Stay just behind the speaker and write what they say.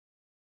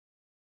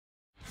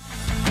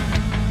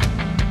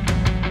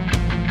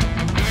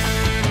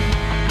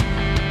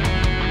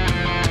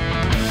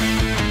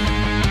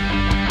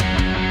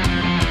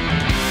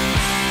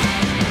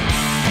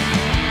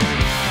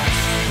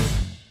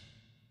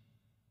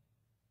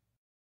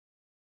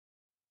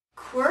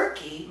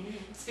quirky,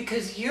 it's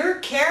because your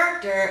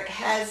character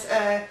has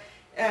a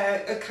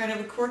kind of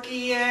a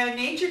quirky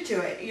nature to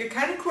it. You're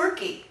kind of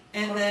quirky,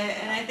 and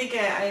I think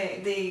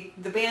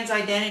the band's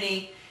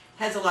identity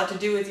has a lot to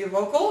do with your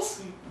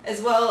vocals,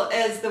 as well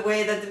as the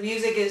way that the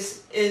music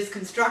is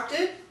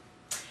constructed.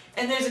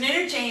 And there's an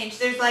interchange.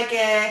 There's like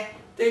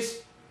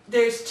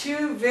there's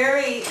two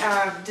very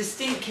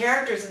distinct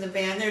characters in the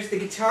band. There's the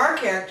guitar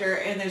character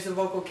and there's the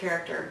vocal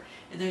character,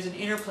 and there's an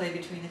interplay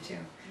between the two,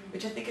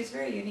 which I think is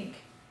very unique.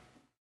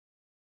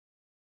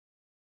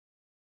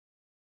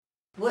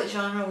 What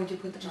genre would you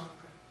put them on?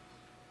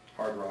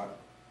 Hard rock.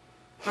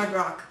 Hard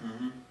rock.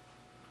 Mm-hmm.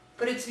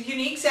 But it's a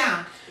unique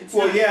sound.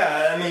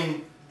 Yeah, I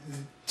mean,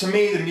 to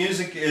me the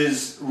music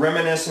is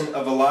reminiscent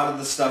of a lot of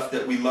the stuff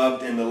that we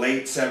loved in the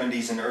late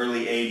 70s and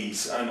early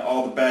 80s on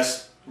all the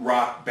best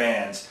rock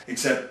bands,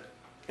 except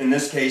in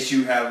this case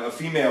you have a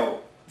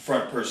female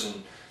front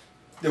person.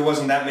 There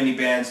wasn't that many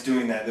bands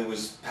doing that. There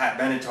was Pat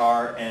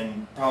Benatar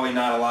and probably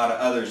not a lot of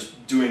others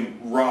doing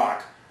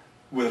rock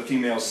with a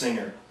female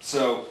singer.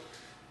 So,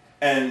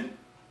 and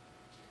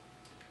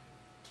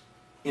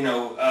you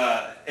know,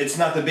 it's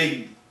not the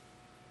big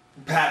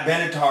Pat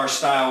Benatar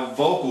style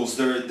vocals.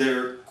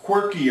 They're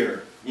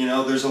quirkier. You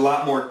know, there's a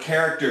lot more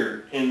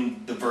character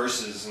in the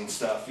verses and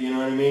stuff. You know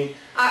what I mean?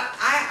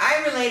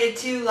 I related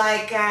to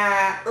like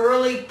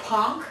early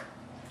punk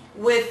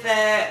with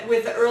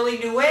the early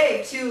new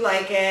wave too,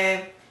 like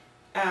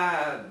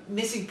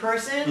Missing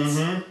Persons,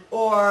 mm-hmm.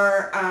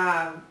 or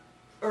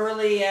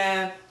early what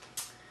am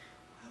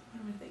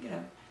I thinking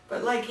of?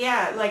 But like,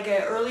 yeah, like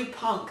a early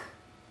punk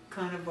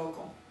kind of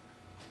vocal.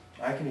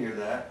 I can hear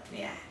that.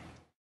 Yeah.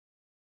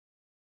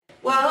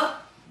 Well,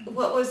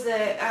 what was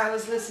I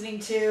was listening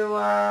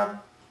to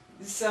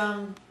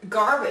some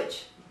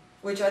Garbage,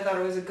 which I thought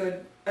it was a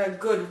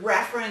good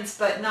reference,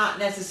 but not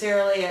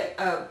necessarily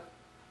a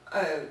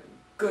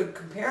good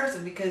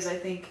comparison, because I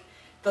think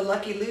the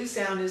Lucky Lew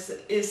sound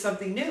is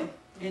something new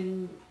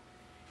and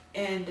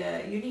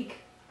unique.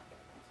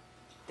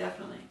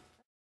 Definitely.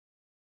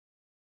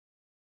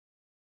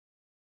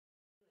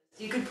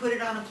 You could put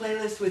it on a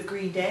playlist with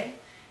Green Day.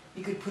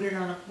 You could put it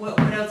on what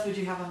else would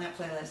you have on that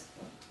playlist?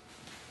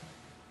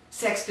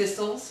 Sex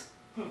Pistols.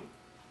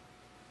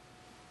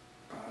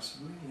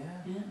 Possibly,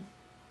 yeah. Yeah.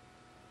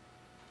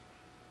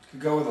 Could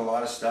go with a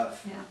lot of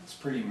stuff. Yeah. It's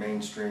pretty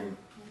mainstream.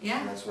 Yeah.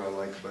 And that's what I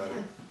like about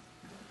it.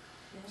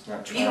 It's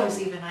not Beatles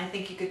even. I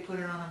think you could put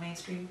it on a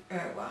mainstream, on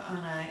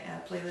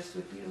a playlist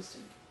with Beatles too.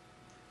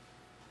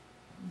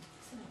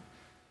 So.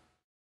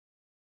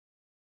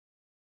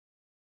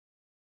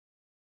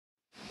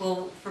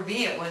 Well, for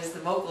me it was the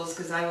vocals,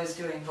 because I was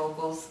doing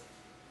vocals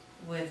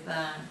with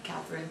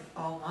Catherine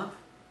all month.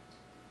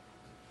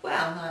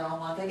 Well, not all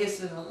month, I guess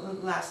in the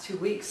last 2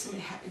 weeks,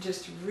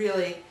 just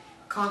really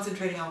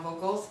concentrating on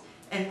vocals.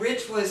 And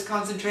Rich was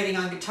concentrating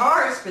on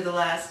guitars for the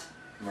last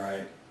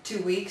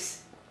 2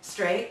 weeks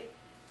straight.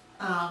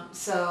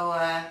 So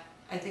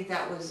I think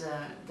that was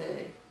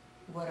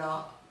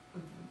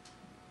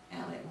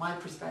my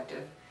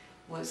perspective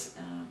was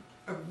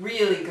a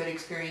really good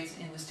experience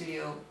in the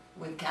studio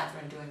with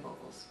Catherine doing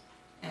vocals.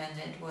 And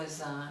it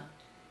was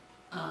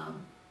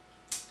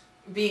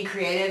being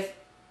creative,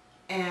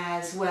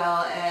 as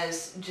well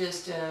as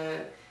just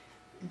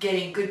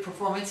getting good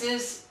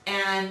performances,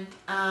 and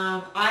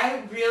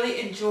I really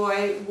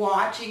enjoy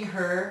watching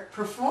her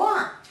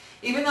perform.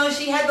 Even though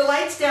she had the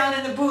lights down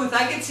in the booth,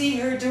 I could see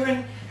her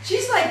doing,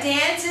 she's like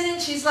dancing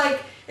and she's like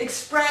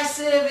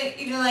expressive, and,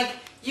 you know, like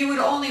you would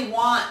only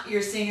want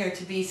your singer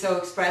to be so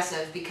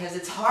expressive, because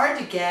it's hard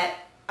to get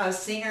a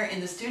singer in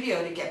the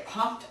studio to get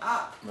pumped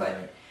up,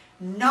 but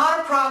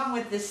not a problem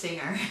with this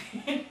singer.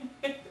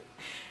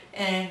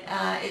 And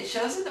it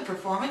shows in the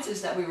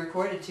performances that we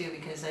recorded too,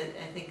 because I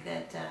think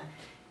that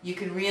you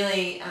can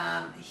really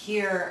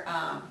hear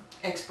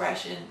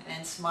expression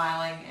and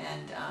smiling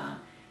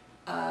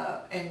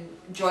and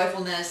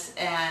joyfulness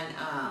and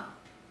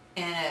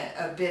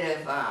a bit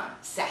of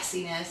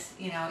sassiness.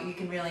 You know, you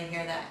can really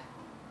hear that.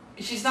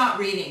 She's not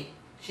reading.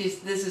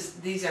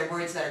 These are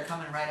words that are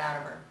coming right out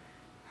of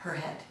her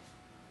head.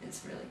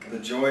 It's really good. The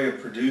joy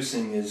of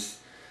producing is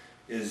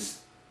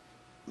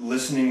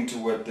listening to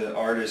what the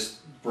artist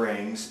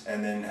brings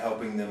and then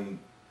helping them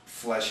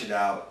flesh it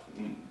out,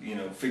 you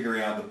know,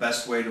 figuring out the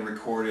best way to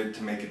record it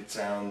to make it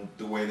sound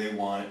the way they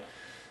want it.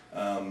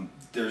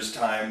 There's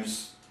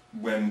times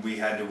when we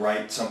had to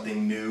write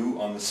something new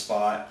on the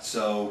spot,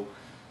 so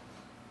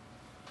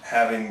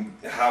having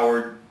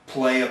Howard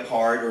play a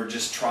part or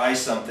just try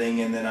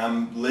something, and then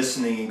I'm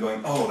listening and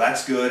going, oh,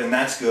 that's good, and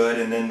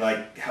then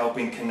like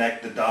helping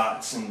connect the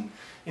dots, and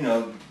you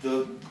know,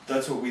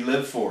 that's what we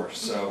live for.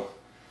 So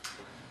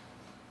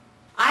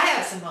I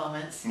have some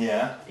moments.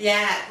 Yeah?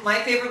 Yeah,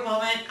 my favorite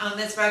moment on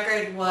this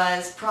record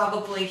was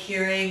probably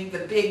hearing the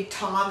big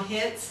tom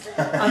hits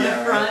on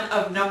the front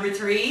of number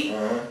 3,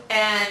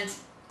 and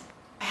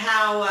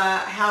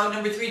how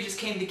number 3 just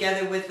came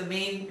together with the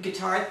main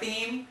guitar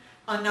theme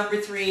on number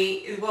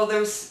 3. Well, there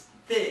was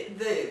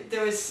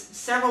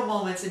several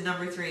moments in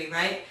number 3,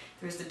 right?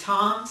 There was the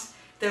toms,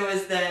 there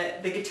was the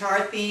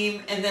guitar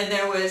theme, and then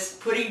there was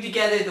putting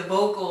together the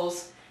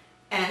vocals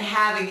and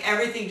having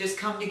everything just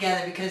come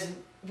together, because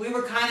we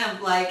were kind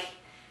of like,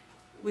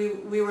 we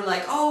were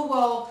like, oh,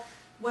 well,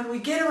 when we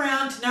get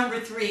around to number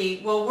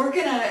 3, well, we're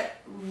going to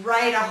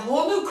write a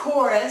whole new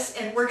chorus,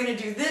 and we're going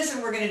to do this,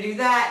 and we're going to do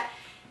that.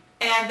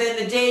 And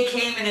then the day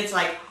came, and it's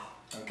like,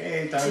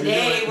 okay, time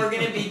today to do it. we're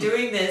going to be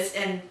doing this,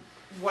 and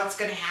what's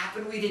going to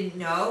happen, we didn't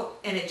know,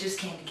 and it just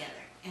came together.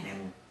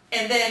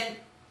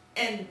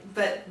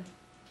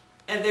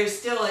 And there's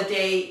still a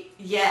day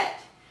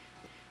yet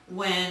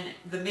when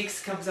the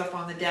mix comes up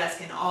on the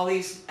desk, and all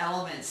these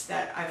elements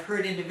that I've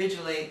heard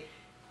individually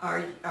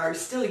are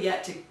still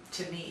yet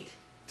to meet.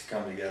 To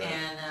come together.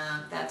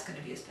 And that's going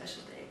to be a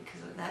special day,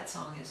 because that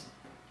song is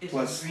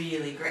Plus-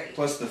 really great.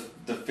 Plus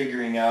the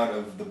figuring out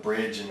of the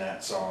bridge in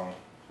that song.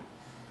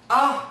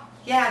 Oh,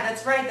 yeah,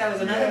 that's right. That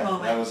was another Yeah,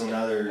 moment. that was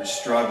another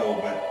struggle,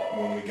 but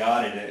when we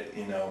got it,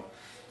 you know,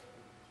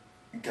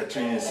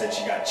 Katrina said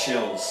she got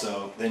chills,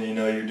 so then you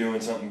know you're doing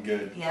something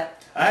good.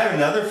 Yep. I have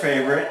another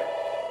favorite.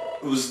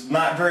 It was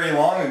not very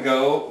long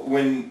ago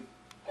when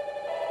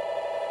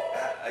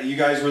you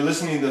guys were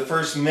listening to the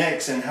first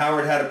mix, and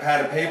Howard had a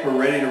pad of paper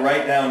ready to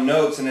write down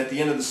notes, and at the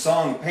end of the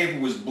song the paper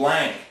was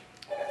blank.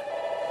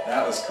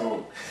 That was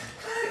cool.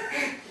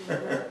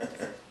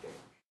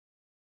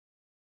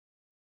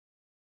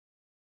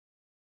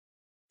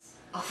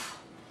 Oh,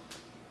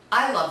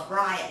 I love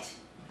Riot.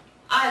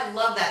 I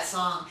love that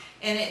song,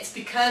 and it's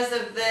because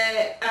of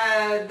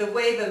the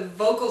way the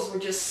vocals were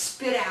just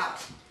spit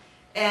out,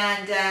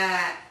 and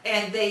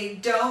they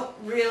don't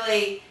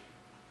really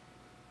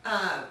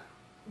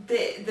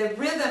the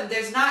rhythm.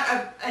 There's not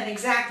an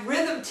exact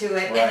rhythm to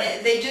it, Right.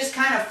 and they just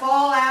kind of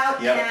fall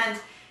out, Yep.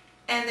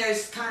 and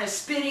there's kind of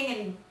spitting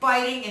and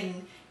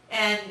biting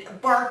and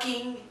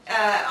barking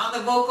on the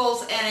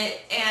vocals, and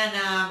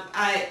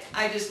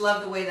I just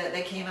love the way that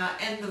they came out,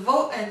 and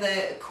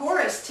the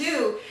chorus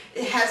too.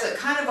 It has a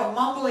kind of a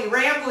mumbly,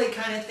 rambly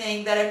kind of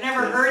thing that I've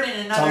never heard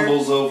in another.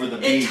 Tumbles over the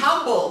beat. It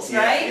tumbles, Yeah,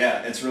 right?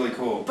 yeah, it's really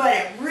cool. But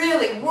it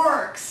really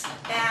works.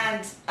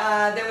 And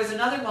there was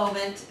another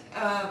moment,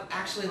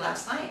 actually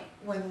last night,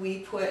 when we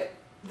put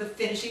the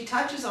finishing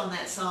touches on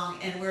that song,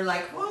 and we're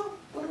like, well,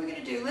 what are we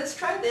gonna do? Let's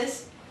try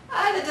this.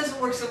 That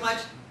doesn't work so much.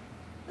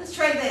 Let's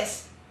try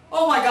this.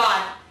 Oh my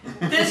God,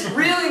 this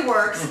really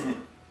works.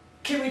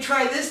 Can we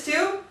try this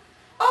too?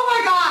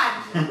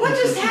 Oh my God, what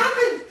just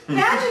happened?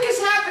 Magic is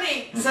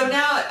happening. So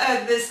now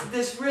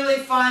this really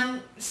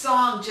fun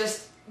song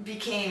just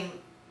became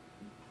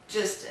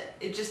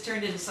it just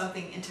turned into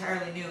something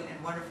entirely new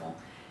and wonderful.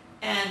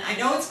 And I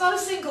know it's not a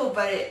single,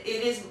 but it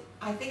is,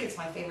 I think it's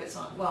my favorite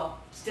song. Well,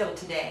 still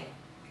today.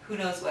 Who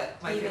knows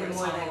what my Even favorite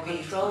more song than will be.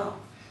 Control.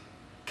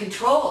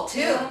 Control too.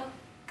 Yeah.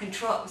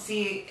 Control.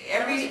 See,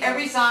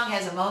 every song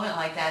has a moment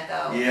like that,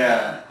 though.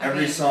 Yeah, I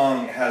every mean,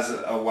 song has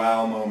a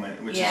wow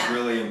moment, which Yeah. is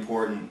really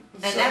important.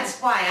 and So, that's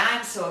why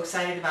I'm so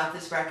excited about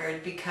this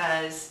record,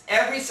 because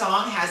every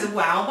song has a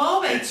wow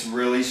moment. it's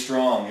really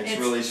strong. It's It's-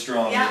 really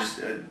strong. yeah.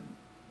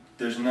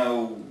 There's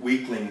no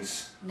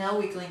weaklings. No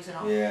weaklings at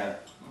all. Yeah.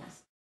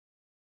 Yes.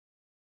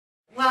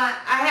 Well,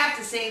 I have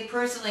to say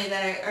personally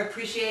that I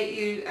appreciate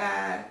you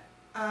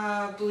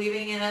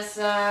believing in us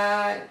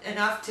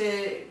enough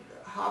to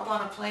hop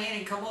on a plane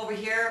and come over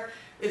here.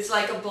 It's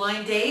like a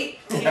blind date.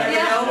 You never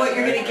Yeah. know what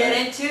you're going to Right,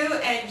 get into,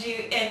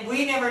 and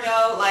we never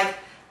know. Like,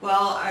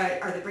 well,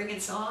 are they bringing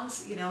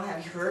songs? You know,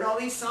 have you heard all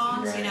these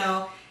songs? Right. You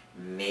know,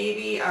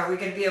 maybe are we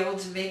going to be able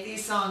to make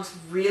these songs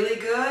really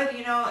good?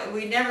 You know,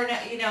 we never know.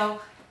 You know,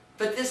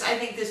 but I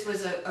think this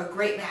was a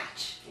great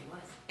match, It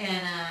was.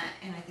 and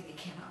I think it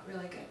came out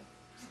really good.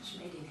 It's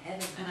made in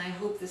heaven. And I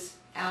hope this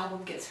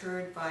album gets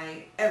heard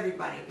by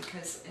everybody,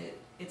 because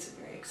it's a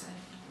very exciting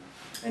album.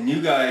 And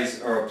you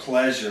guys are a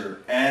pleasure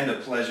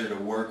to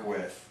work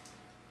with.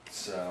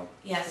 So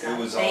Yes, it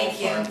was all thank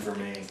you. fun for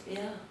me.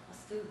 Yeah,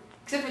 let's do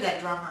Except for that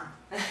drummer.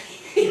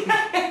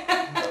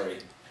 Sorry.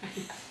 it.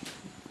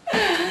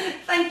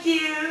 Thank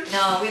you.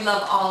 No, we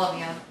love all of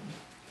you.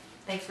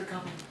 Thanks for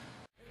coming.